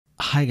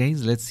Hi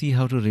guys, let's see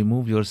how to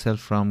remove yourself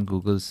from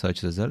Google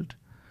search result.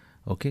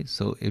 Okay,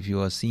 so if you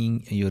are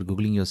seeing, you're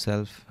googling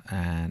yourself,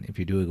 and if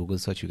you do a Google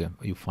search,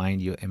 you find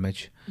your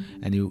image,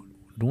 and you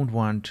don't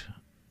want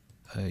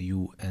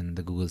you in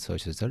the Google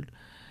search result,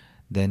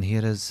 then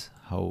here is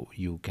how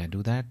you can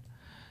do that.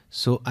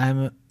 So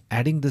I'm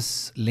adding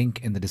this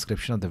link in the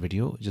description of the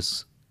video.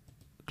 Just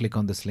click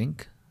on this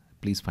link.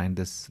 Please find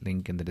this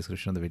link in the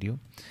description of the video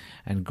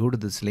and go to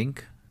this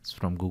link. It's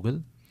from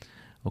Google.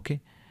 Okay,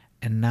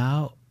 and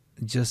now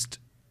just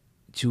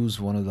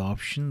choose one of the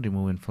option,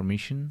 remove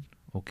information.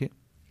 Okay,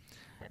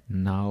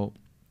 now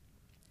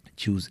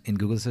choose in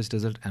Google search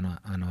result and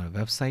on our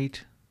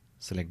website,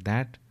 select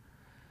that.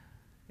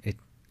 It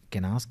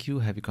can ask you,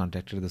 have you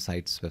contacted the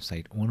site's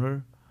website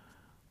owner?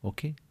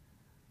 Okay,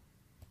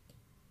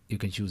 you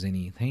can choose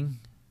anything.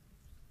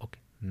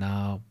 Okay,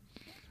 now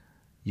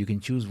you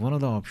can choose one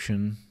of the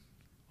option.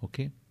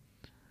 Okay,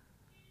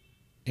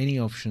 any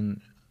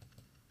option.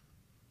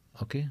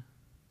 Okay,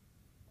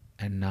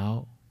 and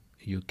now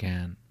you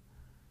can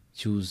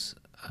choose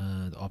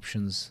the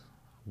options.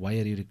 Why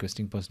are you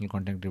requesting personal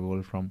contact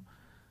removal from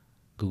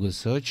Google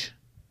search?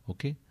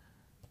 Okay,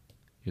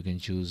 you can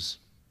choose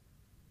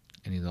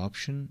any of the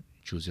option,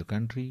 choose your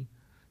country,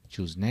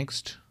 choose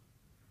next.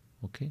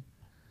 Okay,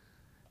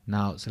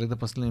 now select the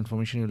personal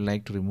information you'd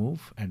like to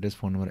remove: address,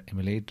 phone number,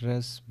 email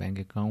address, bank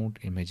account,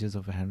 images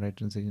of a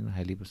handwritten signature,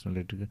 highly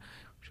personal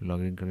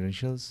login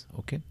credentials.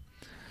 Okay,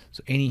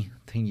 so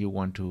anything you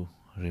want to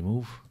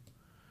remove,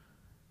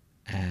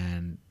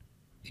 and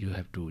you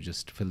have to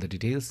just fill the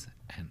details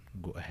and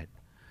go ahead.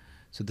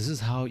 So this is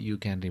how you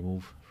can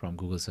remove from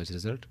Google search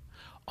result.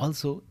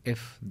 Also,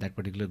 if that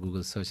particular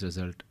Google search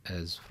result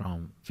is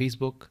from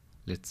Facebook,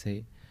 let's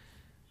say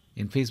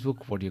in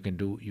Facebook, what you can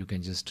do, you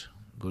can just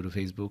go to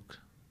Facebook,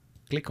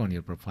 click on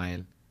your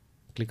profile,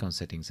 click on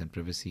settings and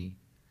privacy,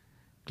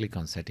 click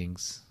on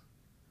settings.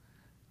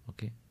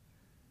 Okay,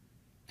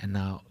 and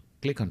now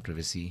click on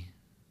privacy.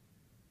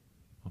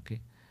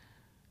 Okay,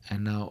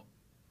 and now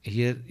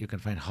here you can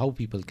find how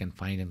people can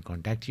find and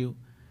contact you,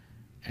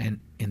 and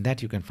in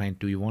that you can find,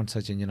 do you want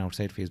search engine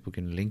outside Facebook,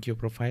 and link your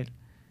profile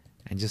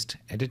and just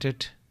edit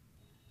it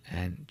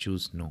and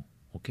choose no.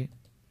 Okay,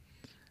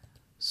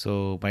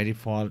 so by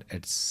default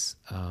it's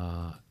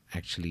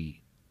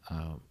actually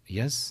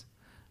yes,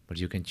 but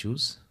you can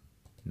choose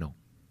no.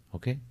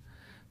 Okay,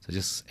 so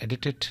just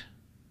edit it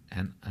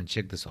and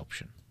uncheck this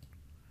option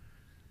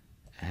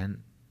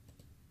and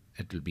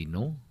it will be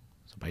no.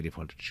 So by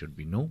default it should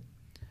be no,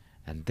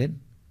 and then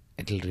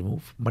it will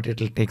remove, but it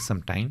will take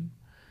some time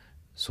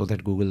so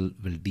that Google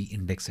will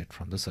de-index it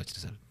from the search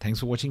result.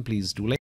 Thanks for watching. Please do like.